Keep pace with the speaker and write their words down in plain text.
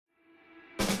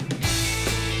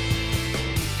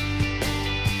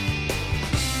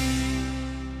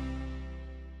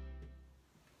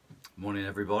Morning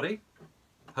everybody,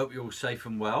 hope you're all safe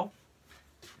and well.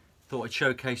 Thought I'd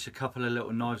showcase a couple of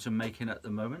little knives I'm making at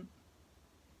the moment.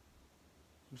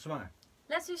 What's the matter?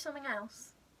 Let's do something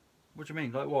else. What do you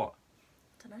mean, like what?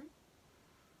 Dunno.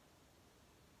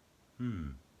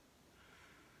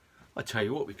 I tell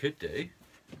you what we could do.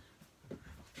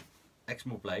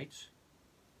 Exmoor blades,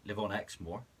 live on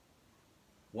Exmoor.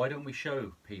 Why don't we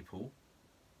show people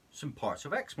some parts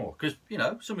of Exmoor? Because, you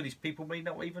know, some of these people may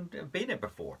not even have been here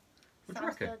before. What do you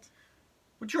reckon? Good.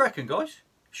 What do you reckon, guys?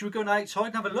 Should we go outside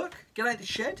and have a look? Get out the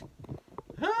shed?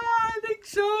 I think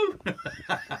so.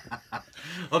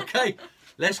 Okay,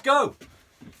 let's go.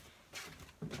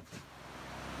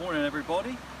 Morning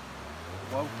everybody.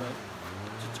 Welcome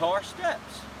to Tarr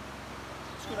Steps.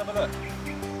 Let's go and have a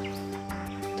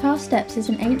look. Tarr Steps is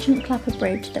an ancient clapper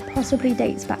bridge that possibly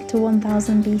dates back to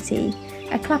 1000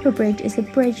 BC. A clapper bridge is a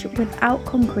bridge without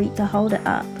concrete to hold it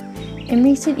up. In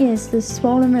recent years, the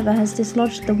swollen river has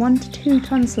dislodged the 1 to 2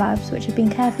 ton slabs which have been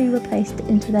carefully replaced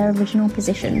into their original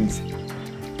positions.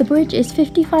 The bridge is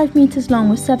 55 metres long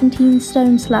with 17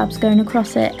 stone slabs going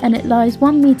across it, and it lies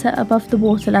 1 metre above the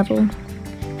water level.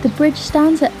 The bridge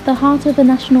stands at the heart of a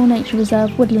National Nature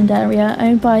Reserve woodland area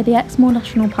owned by the Exmoor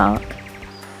National Park.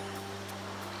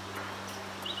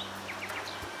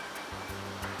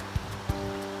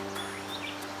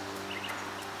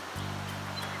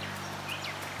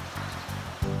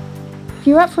 If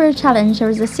you're up for a challenge,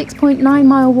 there is a 6.9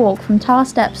 mile walk from Tarr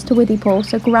Steps to Withypool,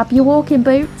 so grab your walking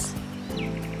boots.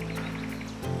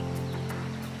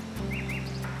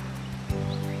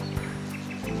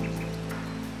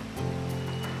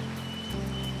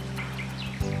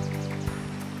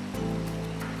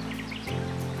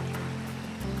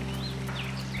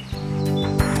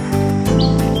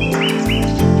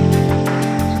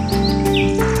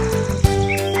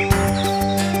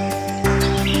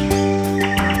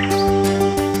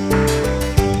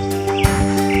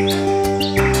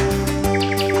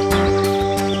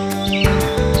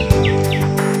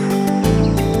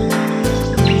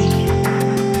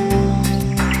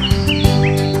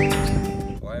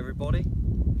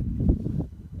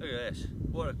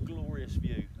 What a glorious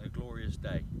view, a glorious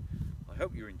day. I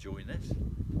hope you're enjoying this.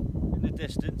 In the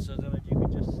distance, I don't know if you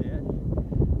can just see it,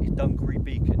 it's Dunkery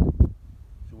Beacon.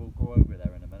 So we'll go over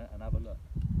there in a minute and have a look.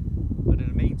 But in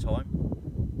the meantime,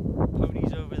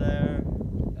 ponies over there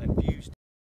and views.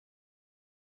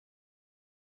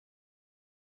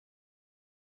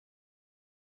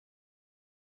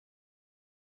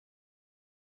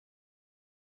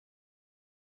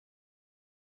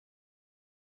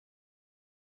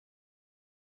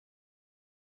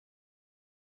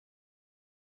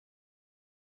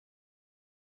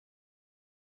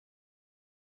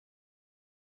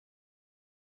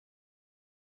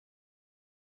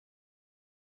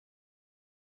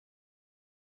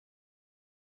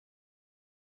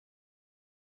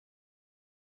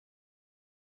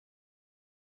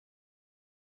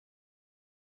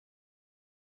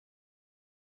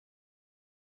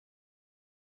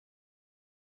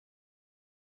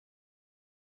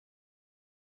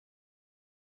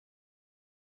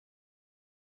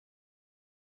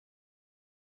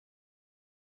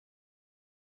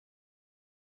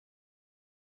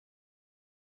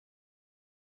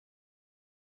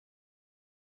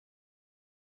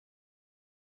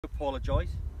 Apologise.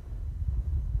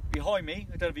 Behind me,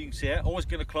 I don't know if you can see it, I was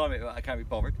going to climb it but I can't be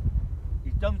bothered,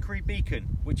 is Dunkery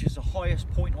Beacon, which is the highest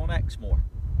point on Exmoor.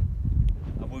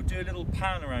 And we'll do a little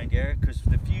pan around here because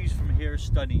the views from here are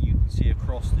stunning. You can see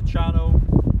across the channel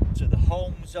to the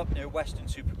homes up near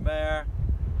Weston-super-Mare,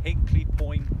 Hinkley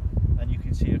Point, and you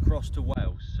can see across to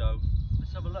Wales. So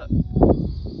let's have a look.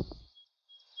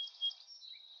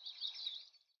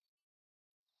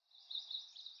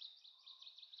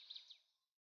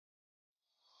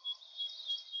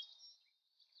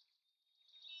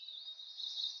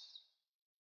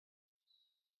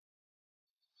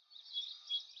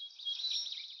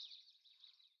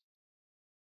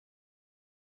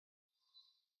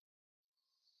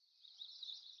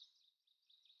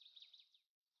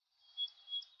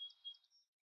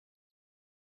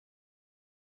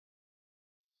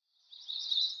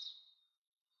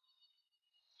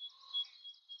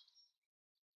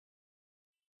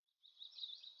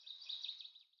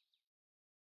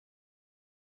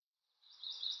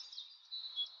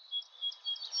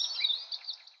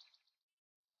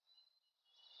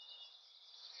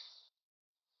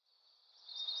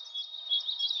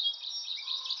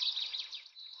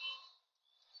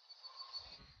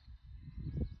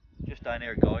 Just down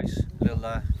here, guys,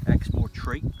 little Exmoor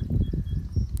treat.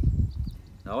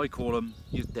 Now I call them,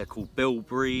 they're called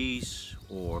bilberries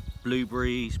or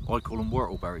blueberries. I call them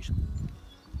whortleberries.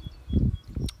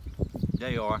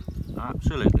 They are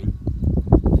absolutely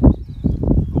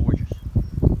gorgeous.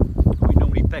 We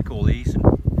normally pick all these, and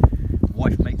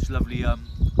wife makes lovely,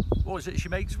 what is it she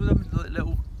makes with them? The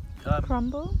little...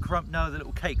 Crumble? No, the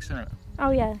little cakes, isn't it?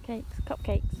 Oh yeah, cakes,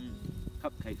 cupcakes.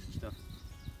 Cupcakes and stuff.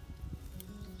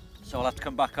 So I'll have to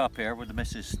come back up here with the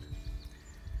missus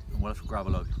and we'll have to grab a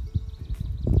load.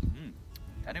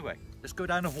 Anyway, let's go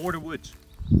down to Horner Woods.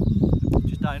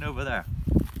 Just down over there.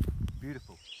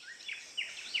 Beautiful.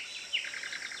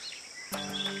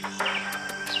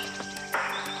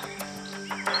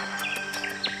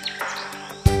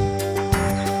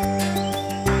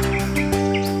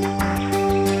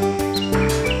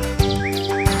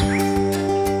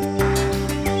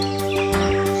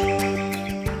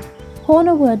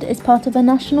 Horner Wood is part of a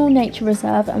national nature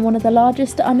reserve and one of the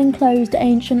largest unenclosed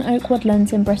ancient oak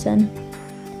woodlands in Britain.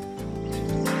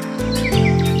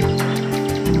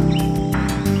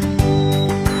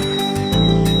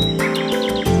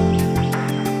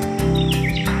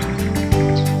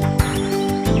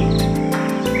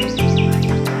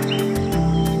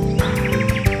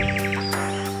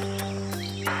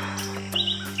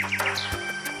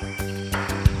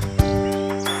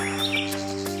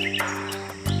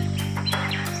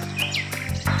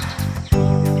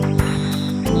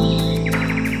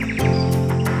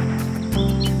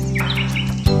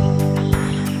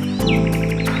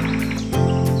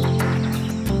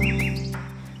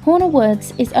 Horner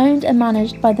Woods is owned and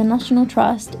managed by the National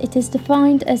Trust. It is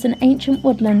defined as an ancient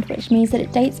woodland, which means that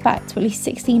it dates back to at least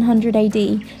 1600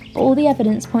 AD, but all the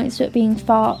evidence points to it being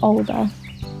far older.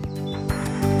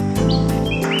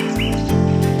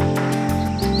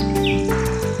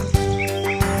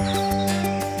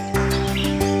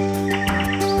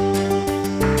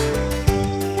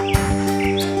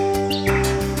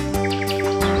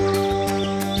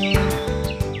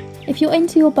 If you're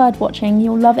into your bird watching,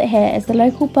 you'll love it here, as the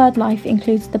local bird life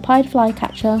includes the pied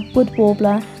flycatcher, wood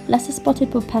warbler, lesser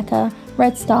spotted woodpecker,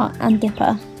 redstart and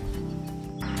dipper.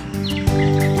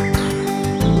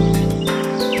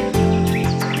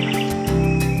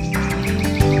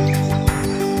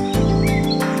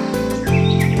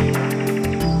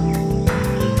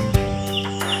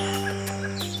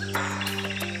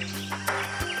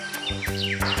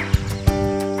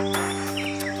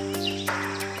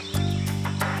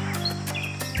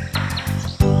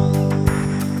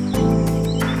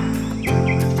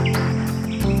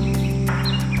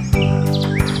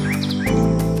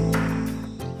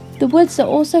 The woods are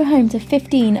also home to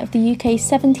 15 of the UK's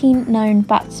 17 known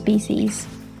bat species.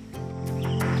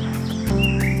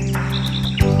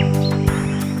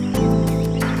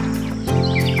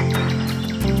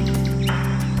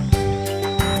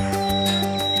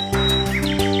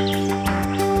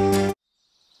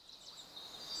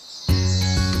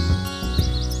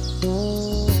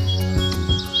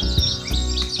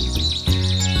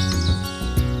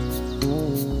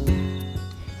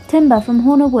 Timber from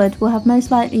Horner Wood will have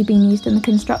most likely been used in the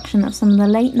construction of some of the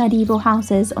late medieval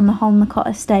houses on the Holmacott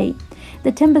estate.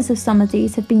 The timbers of some of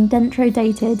these have been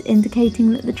dendro-dated,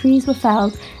 indicating that the trees were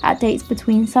felled at dates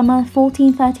between summer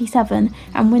 1437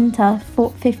 and winter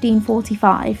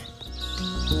 1545.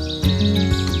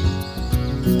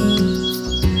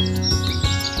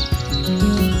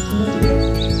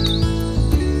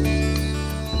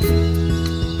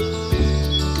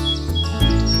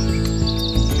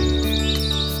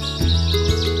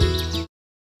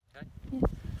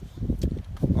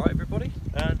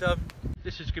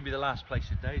 This is going to be the last place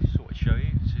today to sort of show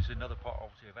you. This is another part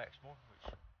obviously of Exmoor,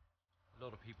 which a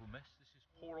lot of people miss. This is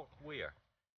Porlock Weir.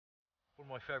 One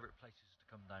of my favourite places to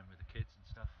come down with the kids and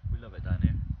stuff. We love it down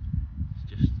here.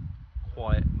 It's just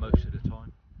quiet most of the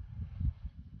time.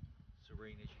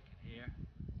 Serene as you can hear.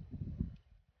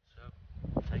 So,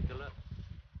 take a look.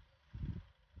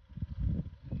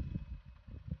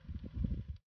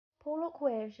 Porlock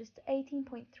Weir is just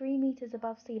 18.3 metres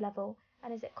above sea level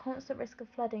and is at constant risk of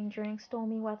flooding during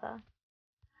stormy weather.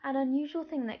 An unusual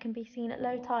thing that can be seen at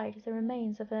low tide is the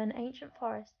remains of an ancient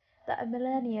forest that a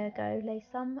millennia ago lay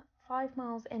some 5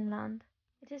 miles inland.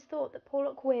 It is thought that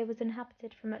Porlock Weir was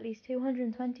inhabited from at least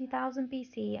 220,000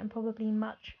 BC and probably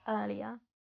much earlier.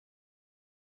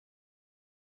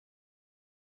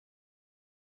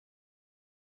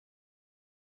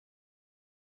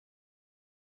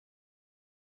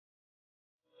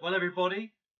 Well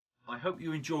everybody, I hope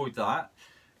you enjoyed that.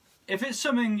 If it's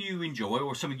something you enjoy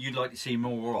or something you'd like to see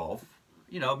more of,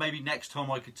 you know, maybe next time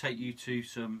I could take you to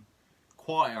some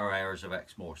quieter areas of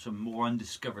Exmoor, some more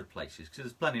undiscovered places, because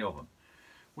there's plenty of them.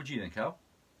 What do you think, Al?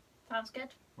 Sounds good.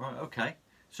 Right, okay.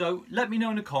 So let me know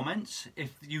in the comments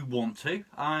if you want to.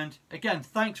 And again,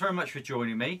 thanks very much for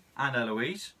joining me and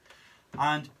Eloise.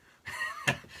 And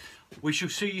we shall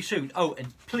see you soon. Oh,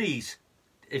 and please,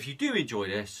 if you do enjoy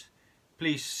this,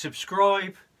 please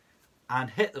subscribe and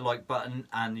hit the like button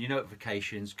and your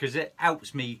notifications, because it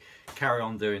helps me carry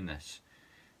on doing this.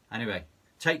 Anyway,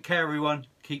 take care everyone,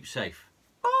 keep safe.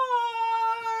 Bye!